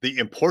The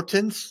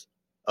importance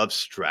of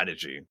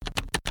strategy.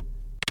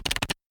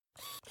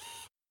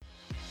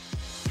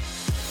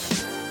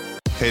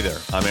 Hey there,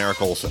 I'm Eric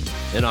Olson.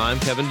 And I'm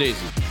Kevin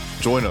Daisy.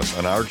 Join us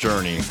on our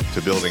journey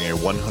to building a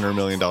 $100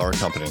 million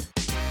company.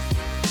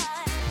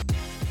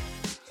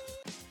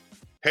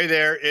 Hey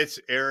there, it's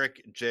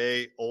Eric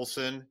J.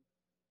 Olson.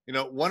 You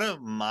know, one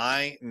of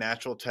my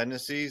natural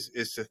tendencies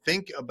is to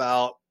think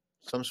about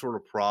some sort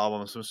of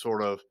problem, some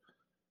sort of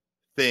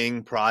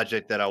thing,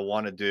 project that I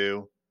want to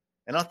do.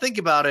 And I'll think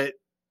about it,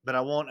 but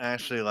I won't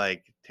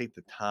actually take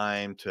the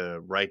time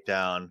to write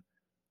down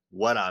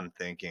what I'm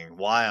thinking,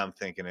 why I'm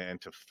thinking it,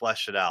 and to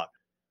flesh it out.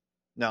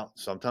 Now,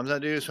 sometimes I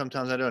do,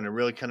 sometimes I don't. It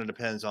really kind of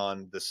depends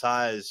on the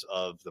size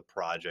of the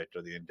project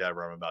or the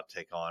endeavor I'm about to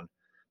take on.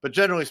 But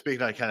generally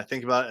speaking, I kind of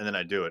think about it and then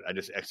I do it. I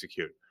just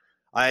execute.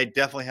 I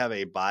definitely have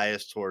a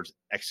bias towards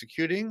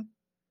executing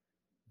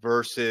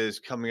versus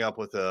coming up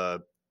with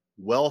a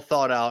well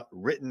thought out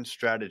written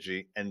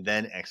strategy and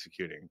then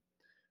executing.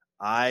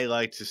 I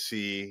like to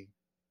see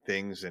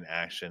things in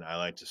action. I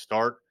like to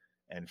start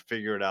and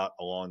figure it out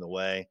along the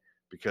way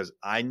because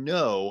I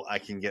know I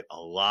can get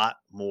a lot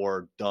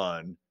more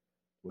done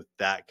with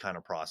that kind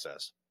of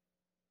process.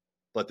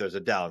 But there's a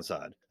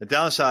downside. The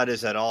downside is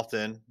that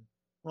often,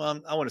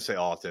 well, I want to say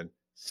often,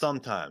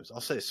 sometimes,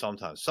 I'll say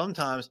sometimes.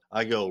 Sometimes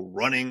I go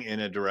running in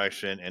a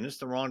direction and it's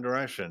the wrong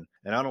direction.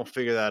 And I don't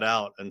figure that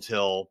out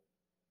until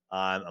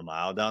I'm a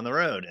mile down the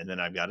road and then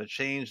I've got to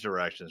change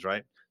directions,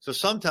 right? So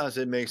sometimes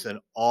it makes an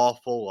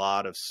awful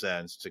lot of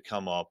sense to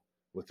come up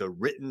with a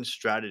written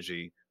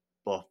strategy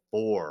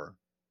before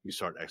you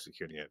start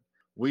executing it.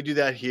 We do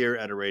that here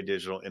at Array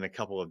Digital in a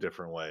couple of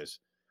different ways.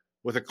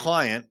 With a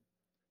client,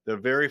 the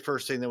very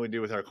first thing that we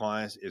do with our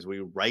clients is we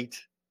write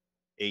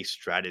a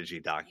strategy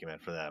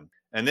document for them.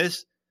 And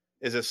this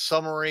is a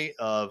summary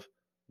of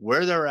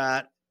where they're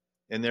at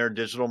in their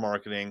digital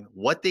marketing,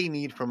 what they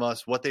need from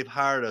us, what they've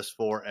hired us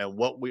for, and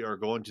what we are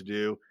going to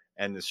do,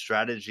 and the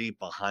strategy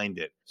behind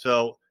it.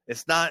 So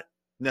it's not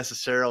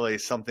necessarily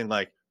something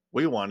like,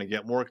 we want to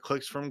get more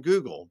clicks from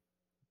Google.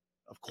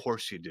 Of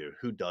course you do.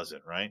 Who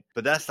doesn't, right?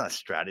 But that's not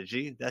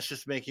strategy. That's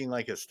just making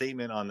like a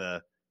statement on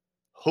the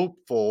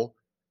hopeful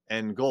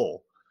end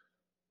goal.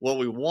 What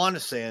we want to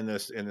say in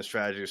the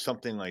strategy is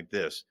something like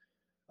this.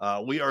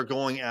 We are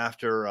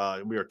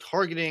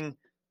targeting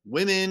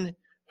women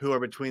who are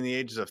between the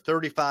ages of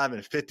 35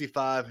 and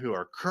 55, who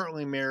are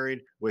currently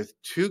married with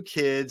 2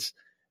 kids,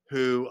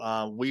 who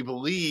we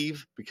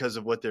believe, because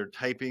of what they're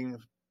typing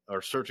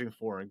or searching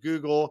for in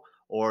Google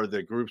or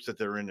the groups that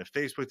they're in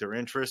Facebook, their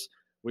interests,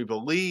 we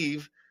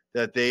believe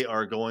that they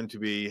are going to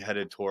be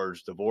headed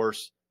towards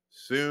divorce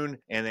soon,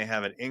 and they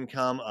have an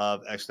income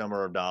of X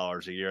number of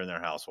dollars a year in their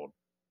household,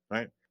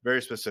 right?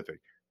 Very specific.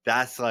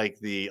 That's like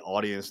the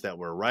audience that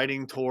we're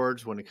writing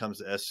towards when it comes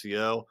to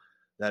SEO.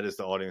 That is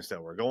the audience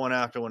that we're going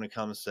after when it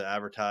comes to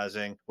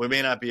advertising. We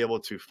may not be able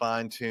to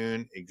fine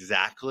tune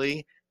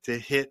exactly to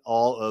hit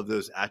all of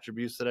those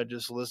attributes that I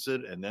just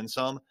listed and then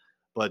some,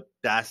 but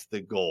that's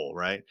the goal,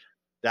 right?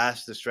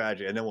 That's the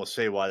strategy. And then we'll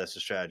say why that's the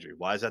strategy.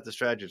 Why is that the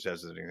strategy? Just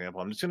as an example,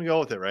 I'm just going to go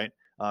with it, right?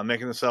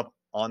 Making this up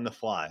on the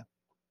fly.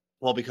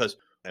 Well, because,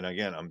 and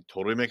again, I'm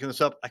totally making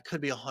this up. I could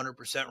be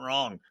 100%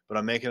 wrong, but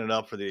I'm making it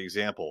up for the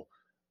example.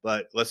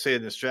 But let's say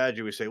in the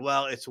strategy, we say,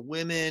 well, it's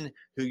women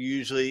who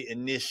usually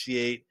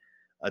initiate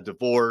a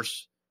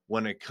divorce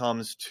when it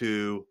comes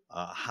to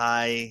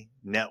high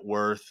net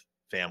worth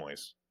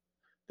families.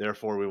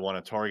 Therefore, we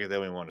want to target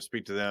them. We want to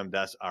speak to them.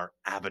 That's our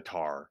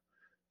avatar.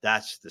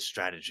 That's the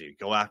strategy.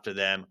 Go after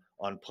them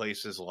on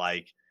places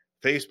like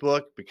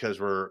Facebook because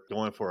we're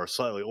going for a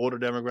slightly older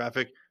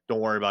demographic. Don't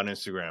worry about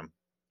Instagram,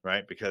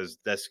 right? Because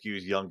that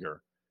skews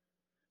younger.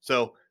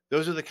 So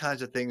those are the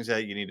kinds of things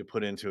that you need to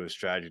put into a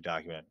strategy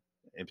document,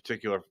 in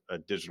particular, a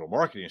digital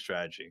marketing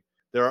strategy.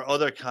 There are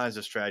other kinds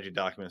of strategy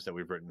documents that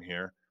we've written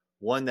here.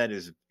 One that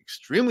is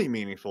extremely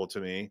meaningful to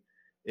me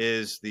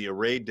is the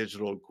Array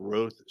Digital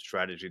Growth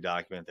Strategy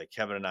document that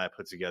Kevin and I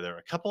put together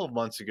a couple of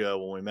months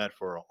ago when we met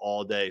for an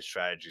all-day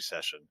strategy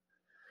session.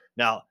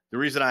 Now, the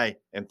reason I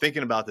am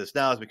thinking about this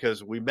now is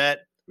because we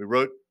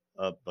wrote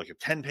a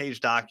 10-page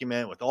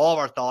document with all of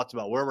our thoughts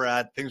about where we're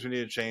at, things we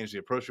need to change, the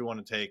approach we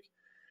want to take.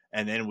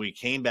 And then we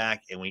came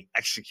back and we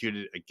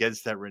executed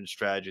against that written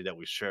strategy that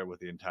we shared with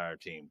the entire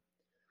team.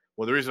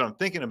 Well, the reason I'm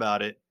thinking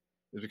about it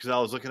is because I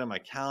was looking at my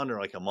calendar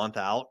like a month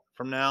out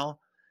from now,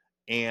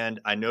 and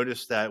I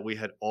noticed that we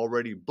had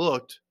already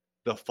booked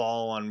the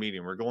follow-on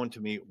meeting. We're going to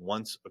meet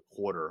once a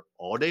quarter,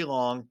 all day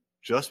long,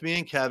 just me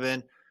and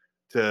Kevin,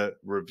 to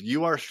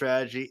review our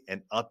strategy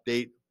and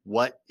update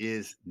what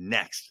is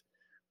next.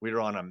 We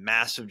are on a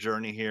massive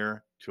journey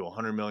here to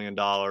 $100 million,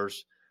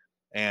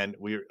 and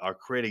we are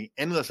creating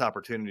endless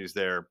opportunities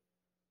there,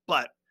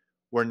 but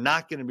we're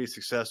not going to be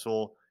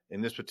successful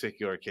in this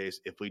particular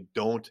case if we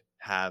don't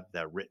have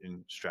that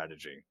written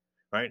strategy,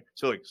 right?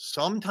 So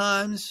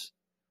sometimes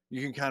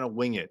you can kind of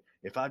wing it.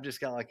 If I've just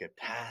got like a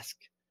task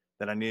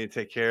that I need to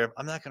take care of,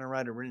 I'm not going to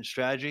write a written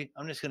strategy.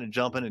 I'm just going to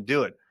jump in and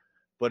do it.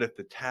 But if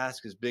the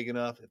task is big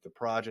enough, if the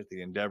project,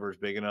 the endeavor is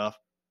big enough,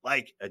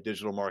 like a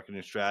digital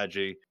marketing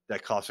strategy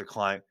that costs a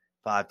client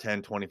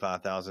 $5,000, $10,000,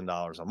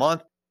 $25,000 a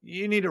month,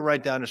 you need to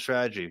write down a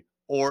strategy.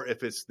 Or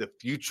if it's the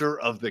future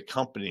of the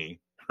company,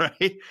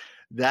 right,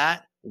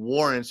 that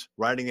warrants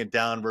writing it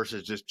down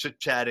versus just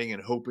chit-chatting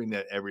and hoping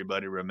that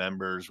everybody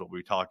remembers what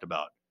we talked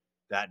about.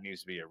 That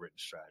needs to be a written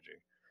strategy.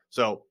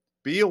 So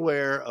be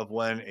aware of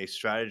when a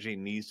strategy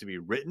needs to be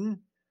written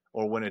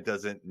or when it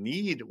doesn't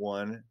need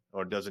one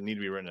or doesn't need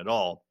to be written at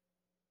all.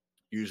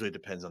 Usually it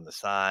depends on the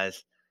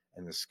size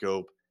and the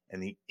scope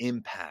and the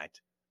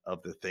impact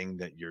of the thing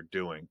that you're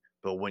doing.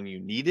 But when you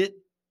need it,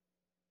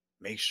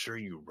 make sure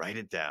you write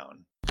it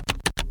down.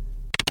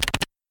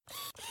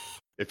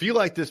 If you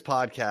like this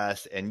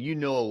podcast and you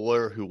know a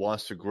lawyer who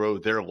wants to grow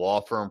their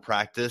law firm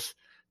practice,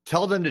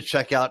 tell them to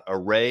check out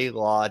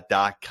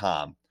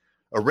ArrayLaw.com.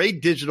 Array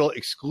Digital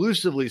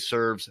exclusively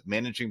serves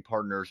managing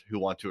partners who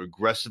want to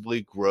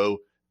aggressively grow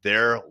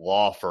their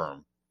law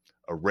firm.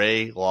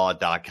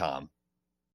 ArrayLaw.com.